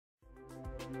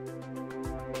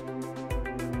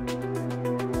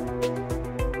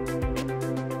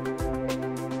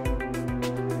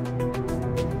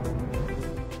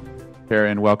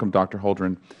And welcome, Dr.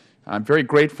 Holdren. I'm very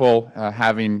grateful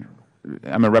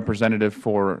I'm a representative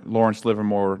for Lawrence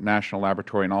Livermore National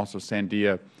Laboratory and also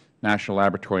Sandia National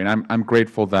Laboratory, and I'm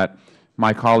grateful that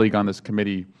my colleague on this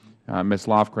committee, Ms.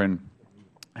 Lofgren,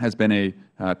 has been a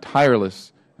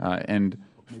tireless and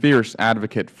fierce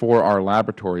advocate for our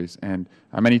laboratories. And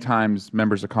many times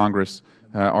members of Congress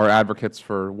are advocates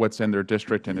for what's in their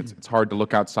district, and it's hard to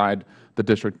look outside the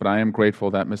district, but I am grateful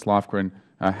that Ms. Lofgren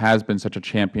has been such a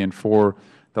champion for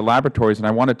the laboratories. And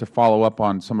I wanted to follow up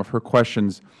on some of her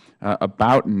questions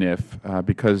about NIF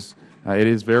because it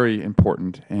is very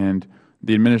important. And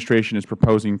the administration is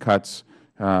proposing cuts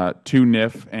to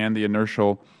NIF and the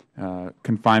inertial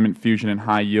confinement, fusion, and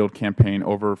high yield campaign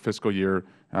over fiscal year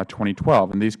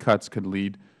 2012. And these cuts could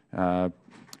lead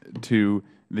to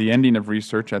the ending of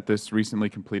research at this recently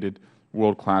completed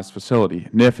world-class facility.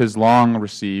 NIF has long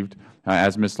received,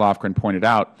 as Ms. Lofgren pointed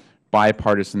out,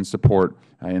 bipartisan support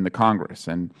in the Congress.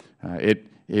 And it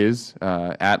is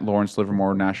at Lawrence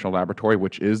Livermore National Laboratory,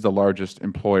 which is the largest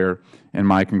employer in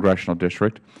my congressional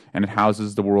district, and it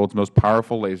houses the world's most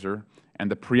powerful laser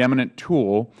and the preeminent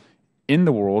tool in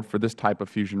the world for this type of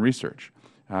fusion research.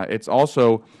 It's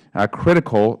also a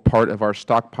critical part of our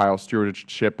stockpile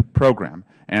stewardship program.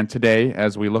 And today,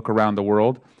 as we look around the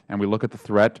world and we look at the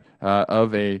threat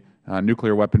of a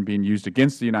nuclear weapon being used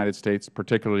against the United States,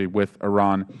 particularly with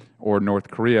Iran or North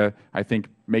Korea, I think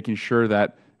making sure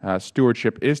that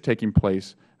stewardship is taking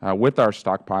place with our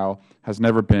stockpile has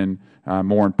never been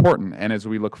more important. And as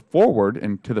we look forward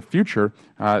into the future,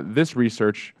 this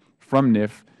research from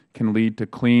NIF can lead to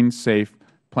clean, safe,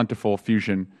 plentiful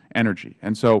fusion energy.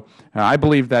 And so I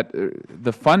believe that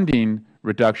the funding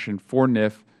reduction for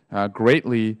NIF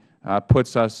greatly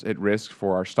puts us at risk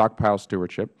for our stockpile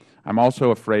stewardship. I'm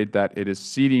also afraid that it is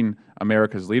ceding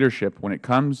America's leadership when it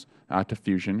comes to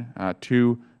fusion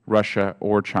to Russia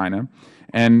or China.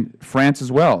 And France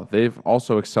as well. They've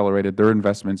also accelerated their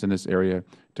investments in this area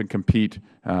to compete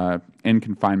in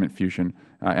confinement fusion,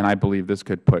 and I believe this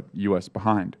could put U.S.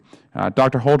 behind.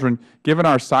 Dr. Holdren, given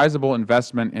our sizable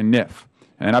investment in NIF,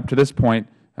 and up to this point,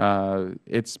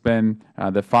 it's been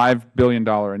the $5 billion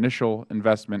initial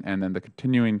investment and then the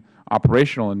continuing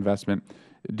operational investment,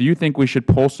 do you think we should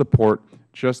pull support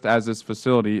just as this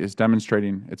facility is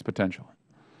demonstrating its potential?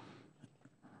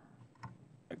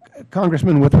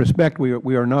 Congressman, with respect,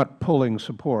 we are not pulling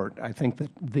support. I think that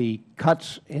the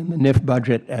cuts in the NIF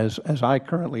budget, as I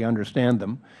currently understand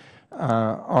them,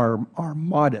 are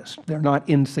modest. They're not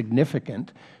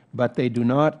insignificant, but they do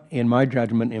not, in my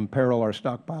judgment, imperil our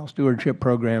stockpile stewardship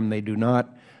program. They do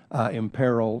not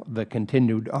imperil the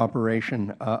continued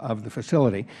operation of the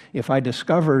facility. If I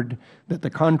discovered that the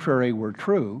contrary were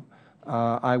true,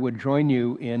 I would join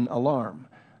you in alarm.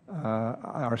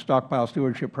 Our stockpile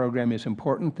stewardship program is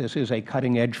important. This is a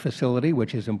cutting-edge facility,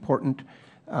 which is important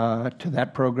to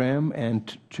that program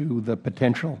and to the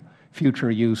potential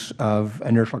future use of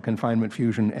inertial confinement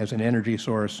fusion as an energy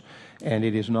source, and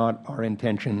it is not our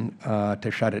intention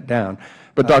to shut it down.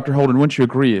 But Dr. Holdren, wouldn't you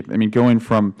agree? I mean, going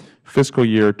from fiscal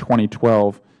year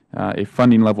 2012, a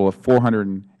funding level of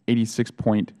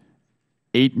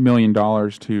 $486.8 million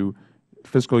to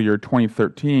fiscal year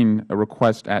 2013, a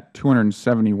request at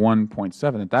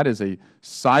 $271.7. That is a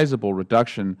sizable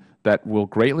reduction that will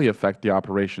greatly affect the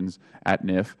operations at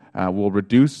NIF, will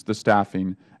reduce the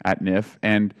staffing at NIF,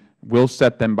 and will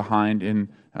set them behind in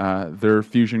their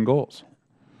fusion goals.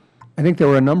 I think there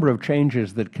were a number of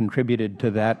changes that contributed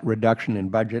to that reduction in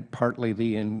budget, partly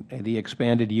the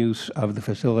expanded use of the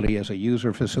facility as a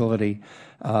user facility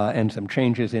and some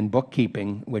changes in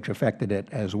bookkeeping which affected it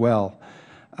as well.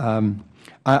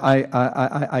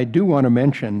 I do want to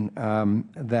mention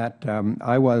that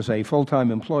I was a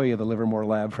full-time employee of the Livermore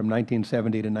Lab from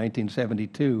 1970 to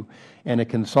 1972 and a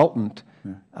consultant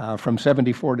from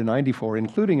 74 to 94,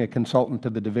 including a consultant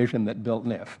to the division that built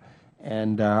NIF.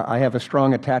 And I have a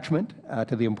strong attachment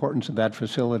to the importance of that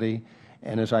facility.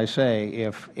 And as I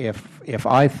say, if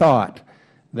I thought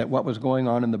that what was going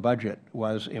on in the budget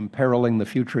was imperiling the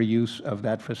future use of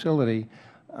that facility,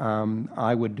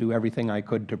 I would do everything I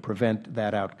could to prevent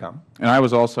that outcome. And I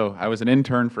was an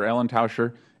intern for Ellen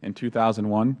Tauscher in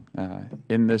 2001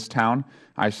 in this town.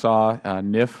 I saw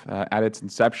NIF at its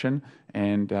inception,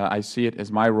 and I see it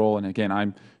as my role. And again,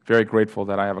 I'm very grateful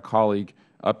that I have a colleague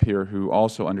up here who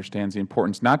also understands the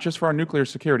importance, not just for our nuclear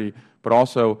security, but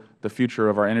also the future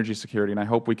of our energy security. And I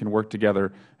hope we can work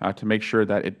together to make sure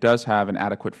that it does have an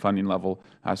adequate funding level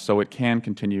so it can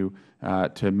continue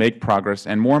to make progress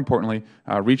and, more importantly,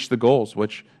 reach the goals,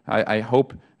 which I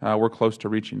hope we're close to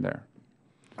reaching there.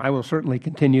 I will certainly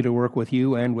continue to work with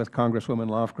you and with Congresswoman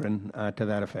Lofgren to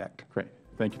that effect. Great.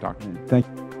 Thank you, Dr. Haynes. Thank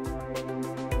you.